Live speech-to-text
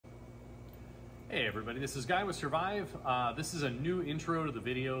Hey everybody, this is Guy with Survive. This is a new intro to the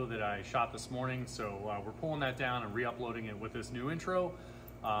video that I shot this morning, so we're pulling that down and re-uploading it with this new intro.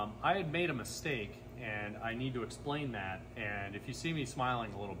 I had made a mistake and I need to explain that, and if you see me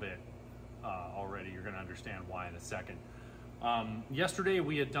smiling a little bit already, you're going to understand why in a second. Yesterday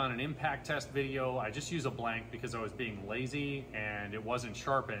we had done an impact test video. I just used a blank because I was being lazy and it wasn't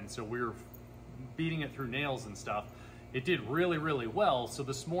sharpened, so we were beating it through nails and stuff. It did really well. So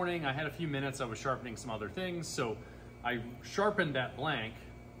this morning I had a few minutes, I was sharpening some other things. So I sharpened that blank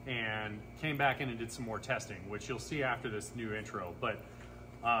and came back in and did some more testing, which you'll see after this new intro. But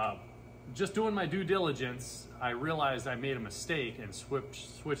just doing my due diligence, I realized I made a mistake and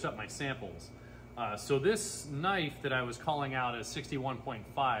switched up my samples. So this knife that I was calling out as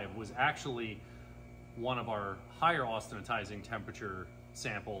 61.5 was actually one of our higher austenitizing temperature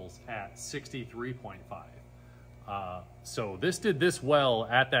samples at 63.5. So this did this well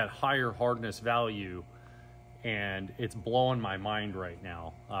at that higher hardness value, and it's blowing my mind right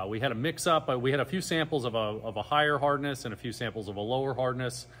now. We had a mix up, we had a few samples of a higher hardness and a few samples of a lower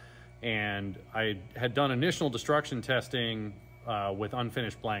hardness, and I had done initial destruction testing with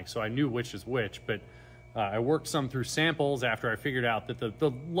unfinished blanks, so I knew which is which, but I worked some through samples after I figured out that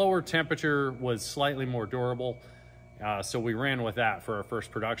the lower temperature was slightly more durable. So we ran with that for our first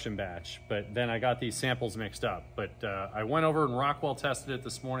production batch, but then I got these samples mixed up. But I went over and Rockwell tested it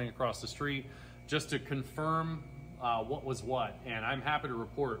this morning across the street just to confirm what was what. And I'm happy to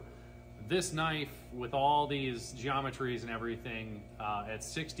report this knife with all these geometries and everything at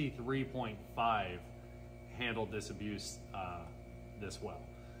 63.5 handled this abuse this well.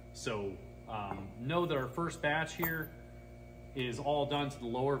 So know that our first batch here is all done to the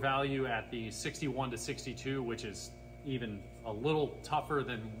lower value at the 61 to 62, which is even a little tougher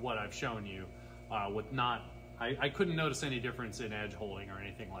than what I've shown you with not, I couldn't notice any difference in edge holding or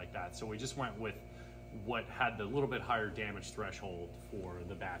anything like that. So we just went with what had the little bit higher damage threshold for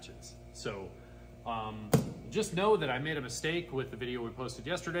the batches. So just know that I made a mistake with the video we posted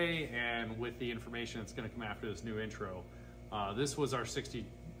yesterday and with the information that's going to come after this new intro. This was our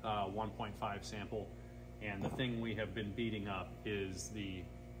 61.5 sample, and the thing we have been beating up is the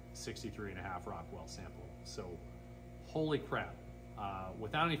 63.5 Rockwell sample. So holy crap.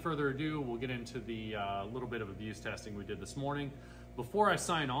 Without any further ado, we'll get into the little bit of abuse testing we did this morning. Before I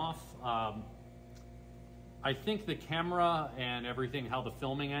sign off, I think the camera and everything, how the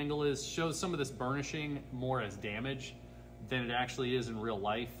filming angle is, shows some of this burnishing more as damage than it actually is in real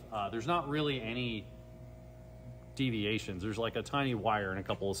life. There's not really any deviations. There's like a tiny wire in a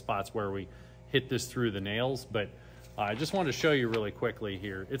couple of spots where we hit this through the nails, but I just wanted to show you really quickly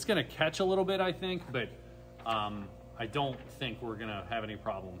here. It's gonna catch a little bit, I think, but I don't think we're gonna have any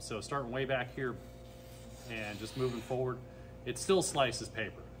problems. So starting way back here and just moving forward, it still slices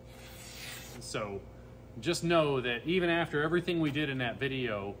paper. So just know that even after everything we did in that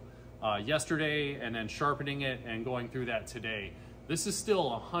video yesterday and then sharpening it and going through that today, this is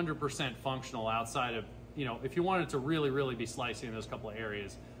still 100% functional outside of, you know, if you wanted to really be slicing in those couple of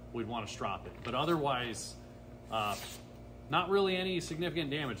areas, we'd want to strop it. But otherwise, not really any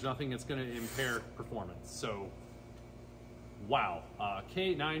significant damage, nothing that's going to impair performance. So wow,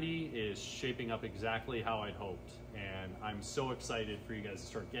 K890 is shaping up exactly how I'd hoped, and I'm so excited for you guys to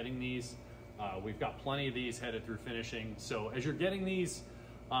start getting these. We've got plenty of these headed through finishing. So as you're getting these,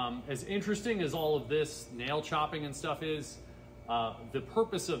 as interesting as all of this nail chopping and stuff is, the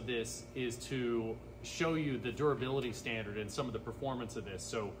purpose of this is to show you the durability standard and some of the performance of this.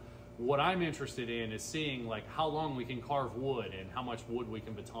 So what I'm interested in is seeing like how long we can carve wood and how much wood we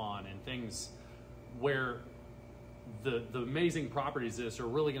can baton and things where the amazing properties of this are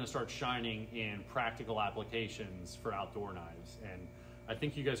really going to start shining in practical applications for outdoor knives. And I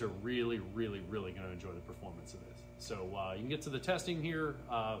think you guys are really going to enjoy the performance of this. So you can get to the testing here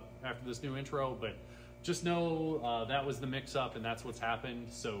after this new intro, but just know that was the mix up and that's what's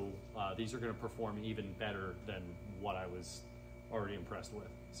happened. So these are going to perform even better than what I was already impressed with.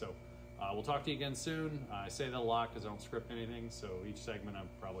 So we'll talk to you again soon. I say that a lot because I don't script anything, so each segment I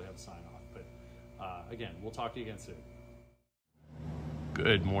probably have a sign off. But again, we'll talk to you again soon.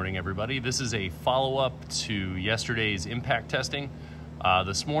 Good morning, everybody. This is a follow-up to yesterday's impact testing.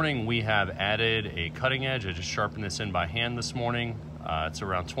 This morning we have added a cutting edge. I just sharpened this in by hand this morning. It's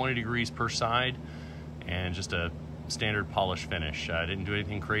around 20 degrees per side and just a standard polish finish. I didn't do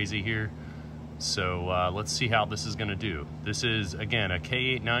anything crazy here. So let's see how this is going to do. This is, again, a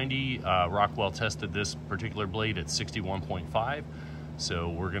K890. Rockwell tested this particular blade at 61.5. So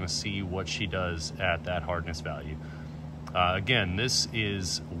we're going to see what she does at that hardness value. Again, this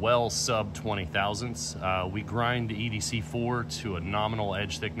is well sub 20 thousandths. We grind the EDC4 to a nominal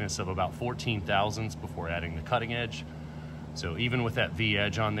edge thickness of about 14 thousandths before adding the cutting edge. So even with that V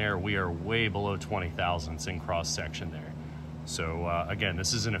edge on there, we are way below 20 thousandths in cross section there. So again,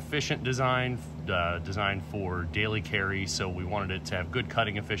 this is an efficient design, designed for daily carry. So we wanted it to have good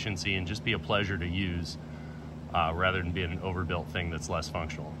cutting efficiency and just be a pleasure to use, rather than being an overbuilt thing that's less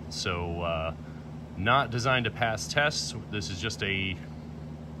functional. So not designed to pass tests. This is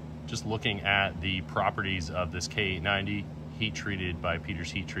just looking at the properties of this K890 heat treated by Peter's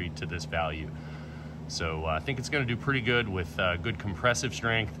Heat Treat to this value. So I think it's going to do pretty good with good compressive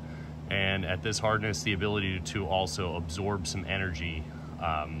strength, and at this hardness, the ability to also absorb some energy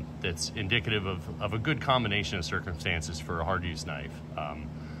that's indicative of a good combination of circumstances for a hard use knife.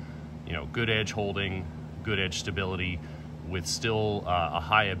 You know, good edge holding, good edge stability, with still a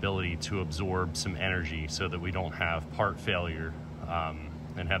high ability to absorb some energy so that we don't have part failure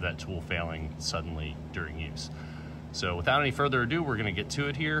and have that tool failing suddenly during use. So without any further ado, we're going to get to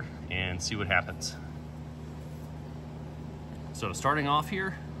it here and see what happens. So starting off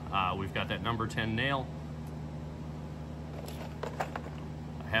here, we've got that number 10 nail.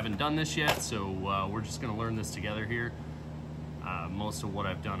 I haven't done this yet, so we're just going to learn this together here. Most of what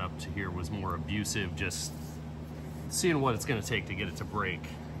I've done up to here was more abusive, just seeing what it's going to take to get it to break,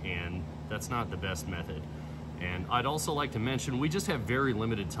 and that's not the best method. And I'd also like to mention, we just have very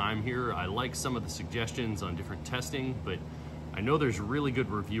limited time here. I like some of the suggestions on different testing, but I know there's really good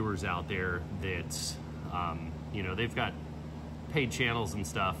reviewers out there that, you know, they've got paid channels and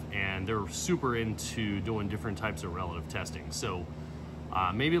stuff, and they're super into doing different types of relative testing. So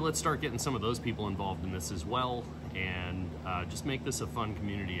maybe let's start getting some of those people involved in this as well, and just make this a fun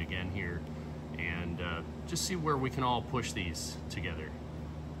community again here, and just see where we can all push these together.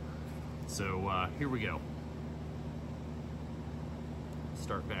 So here we go.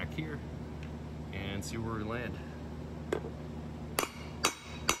 Start back here and see where we land.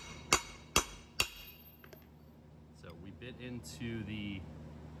 So we bit into the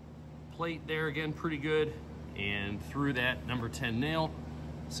plate there again pretty good, and through that number 10 nail.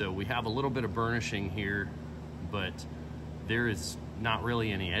 So we have a little bit of burnishing here, but there is not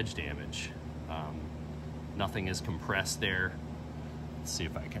really any edge damage. Nothing is compressed there. Let's see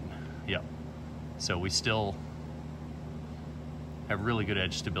if I can, yep. So we still have really good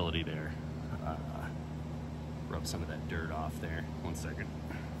edge stability there. Rub some of that dirt off there. 1 second.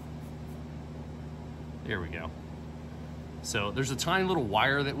 There we go. So there's a tiny little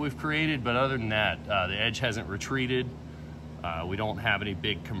wire that we've created, but other than that, the edge hasn't retreated. We don't have any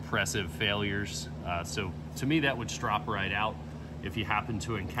big compressive failures. So to me, that would strop right out. If you happen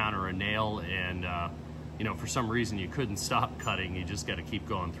to encounter a nail and you know, for some reason you couldn't stop cutting, you just got to keep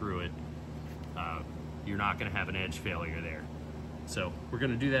going through it, you're not going to have an edge failure there. So we're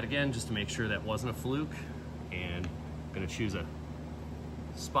going to do that again just to make sure that wasn't a fluke, and I'm going to choose a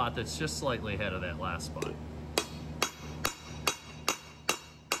spot that's just slightly ahead of that last spot.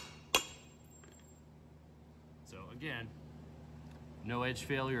 So again, no edge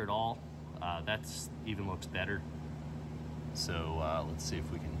failure at all. That's even looks better. So let's see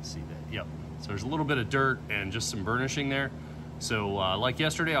if we can see that. Yep. So there's a little bit of dirt and just some burnishing there. So like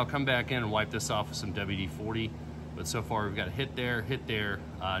yesterday, I'll come back in and wipe this off with some WD-40. But so far we've got a hit there,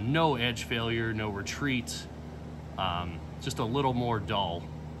 no edge failure, no retreat, just a little more dull.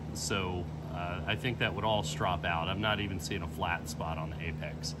 So I think that would all strop out. I'm not even seeing a flat spot on the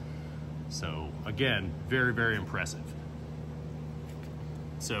apex. So again, very, very impressive.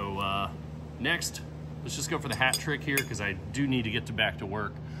 So next, let's just go for the hat trick here, because I do need to get back to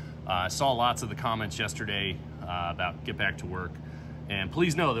work. I saw lots of the comments yesterday about get back to work. And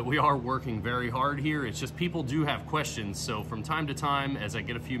please know that we are working very hard here. It's just people do have questions. So from time to time, as I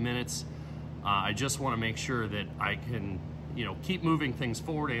get a few minutes, I just want to make sure that I can, you know, keep moving things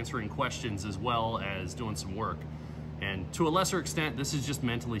forward, answering questions as well as doing some work. And to a lesser extent, this is just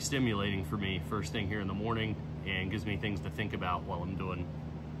mentally stimulating for me first thing here in the morning, and gives me things to think about while I'm doing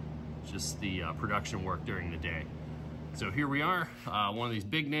just the production work during the day. So here we are, one of these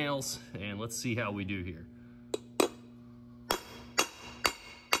big nails, and let's see how we do here.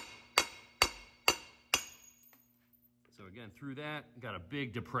 So again, through that, got a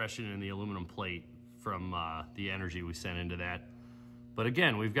big depression in the aluminum plate from the energy we sent into that. But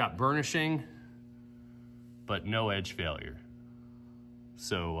again, we've got burnishing, but no edge failure.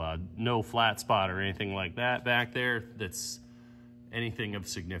 So no flat spot or anything like that back there that's anything of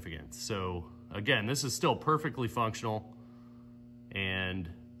significance. So again, this is still perfectly functional, and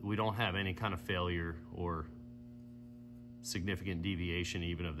we don't have any kind of failure or significant deviation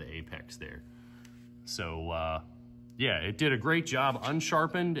even of the apex there. So yeah, it did a great job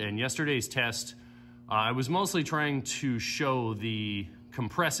unsharpened. And yesterday's test, I was mostly trying to show the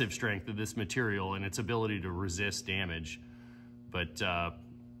compressive strength of this material and its ability to resist damage. But,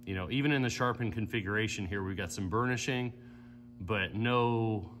 you know, even in the sharpened configuration here, we've got some burnishing, but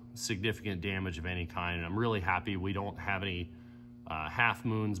no significant damage of any kind. And I'm really happy we don't have any half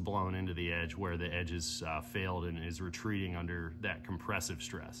moons blown into the edge where the edge has failed and is retreating under that compressive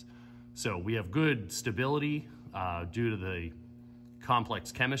stress. So we have good stability due to the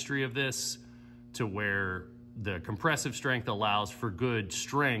complex chemistry of this, to where the compressive strength allows for good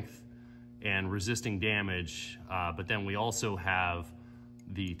strength and resisting damage, but then we also have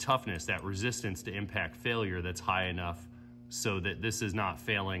the toughness, that resistance to impact failure, that's high enough so that this is not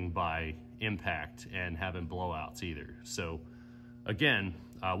failing by impact and having blowouts either. So again,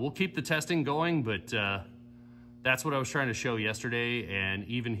 we'll keep the testing going, but that's what I was trying to show yesterday. And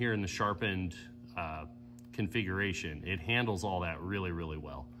even here in the sharpened configuration, it handles all that really, really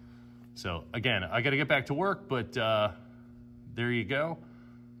well. So again, I got to get back to work, but there you go.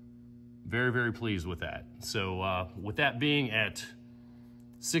 Very, very pleased with that. So with that being at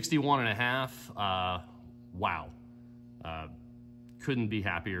 61.5, wow. Couldn't be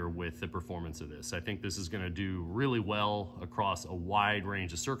happier with the performance of this. I think this is going to do really well across a wide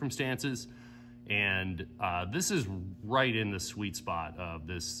range of circumstances. And this is right in the sweet spot of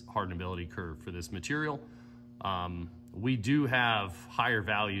this hardenability curve for this material. We do have higher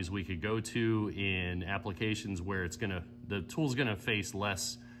values we could go to in applications where the tool's gonna face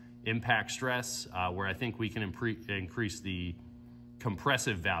less impact stress, where I think we can increase the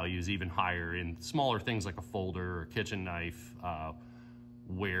compressive values even higher in smaller things like a folder or a kitchen knife,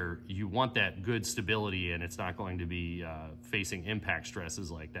 where you want that good stability and it's not going to be facing impact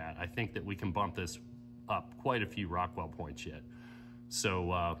stresses like that. I think that we can bump this up quite a few Rockwell points yet.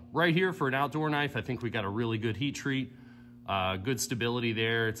 So right here for an outdoor knife, I think we got a really good heat treat, good stability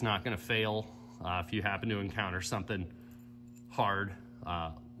there. It's not gonna fail if you happen to encounter something hard.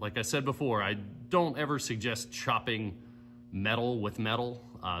 Like I said before, I don't ever suggest chopping metal with metal.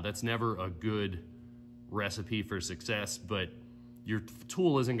 That's never a good recipe for success, but your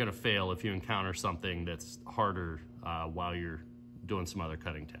tool isn't gonna fail if you encounter something that's harder while you're doing some other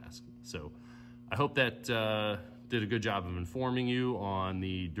cutting tasks. So I hope that did a good job of informing you on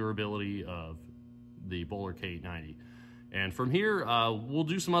the durability of the Böhler K890. And from here, we'll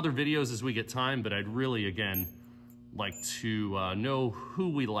do some other videos as we get time, but I'd really, again, like to know who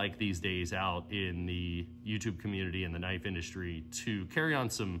we like these days out in the YouTube community and the knife industry to carry on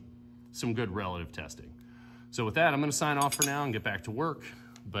some good relative testing. So with that, I'm gonna sign off for now and get back to work,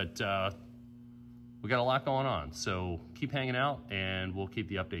 but we got a lot going on. So keep hanging out and we'll keep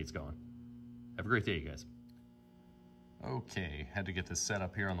the updates going. Have a great day, you guys. Okay, had to get this set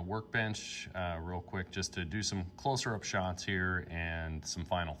up here on the workbench real quick just to do some closer up shots here and some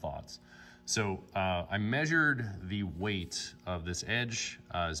final thoughts. So I measured the weight of this edge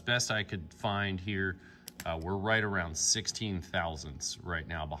as best I could find here. We're right around 16 thousandths right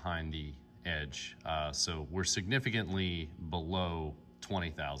now behind the edge. So we're significantly below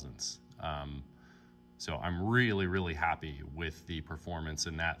 20 thousandths. So I'm really, really happy with the performance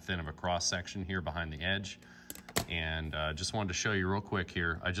in that thin of a cross section here behind the edge. And just wanted to show you real quick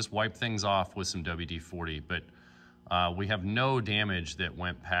here. I just wiped things off with some WD-40, but we have no damage that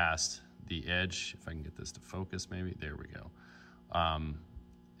went past the edge. If I can get this to focus maybe, there we go.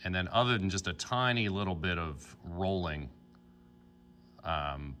 And then other than just a tiny little bit of rolling,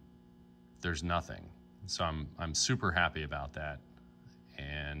 there's nothing. So I'm super happy about that.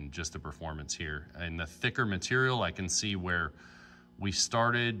 And just the performance here. In the thicker material, I can see where we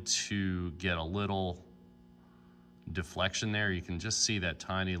started to get a little deflection there. You can just see that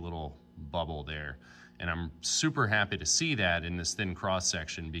tiny little bubble there. And I'm super happy to see that in this thin cross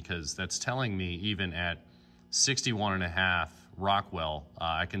section, because that's telling me even at 61.5 Rockwell,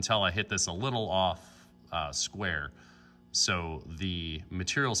 I can tell I hit this a little off square. So the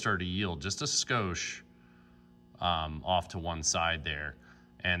material started to yield just a skosh off to one side there.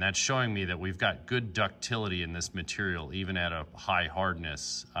 And that's showing me that we've got good ductility in this material, even at a high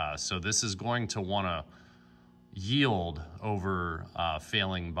hardness. So this is going to want to yield over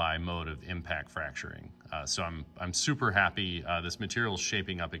failing by mode of impact fracturing. So I'm super happy. This material is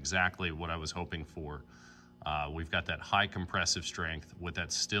shaping up exactly what I was hoping for. We've got that high compressive strength with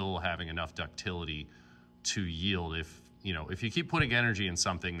that still having enough ductility to yield. If you keep putting energy in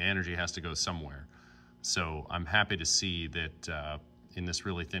something, the energy has to go somewhere. So I'm happy to see that in this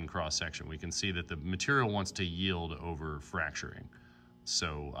really thin cross section, we can see that the material wants to yield over fracturing.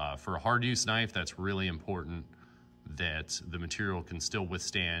 So for a hard use knife, that's really important that the material can still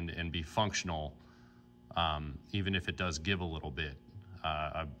withstand and be functional even if it does give a little bit.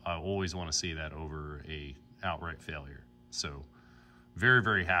 I always want to see that over a outright failure. So very,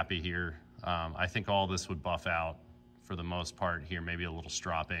 very happy here. I think all this would buff out for the most part here, maybe a little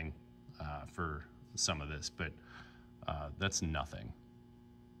stropping for some of this, but that's nothing.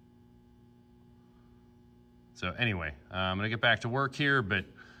 So anyway, I'm gonna get back to work here, but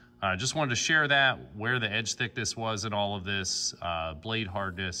I just wanted to share that, where the edge thickness was in all of this, blade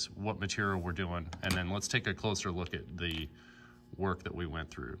hardness, what material we're doing, and then let's take a closer look at the work that we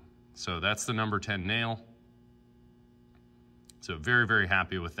went through. So that's the number 10 nail. So very, very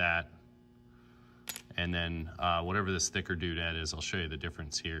happy with that. And then whatever this thicker doodad is, I'll show you the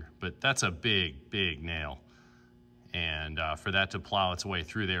difference here. But that's a big, big nail. And for that to plow its way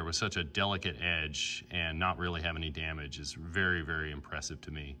through there with such a delicate edge and not really have any damage is very, very impressive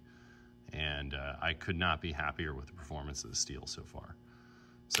to me. And I could not be happier with the performance of the steel so far.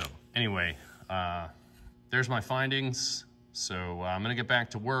 So anyway, there's my findings. So I'm gonna get back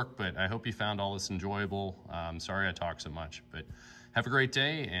to work, but I hope you found all this enjoyable. Sorry I talked so much, but have a great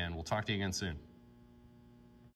day and we'll talk to you again soon.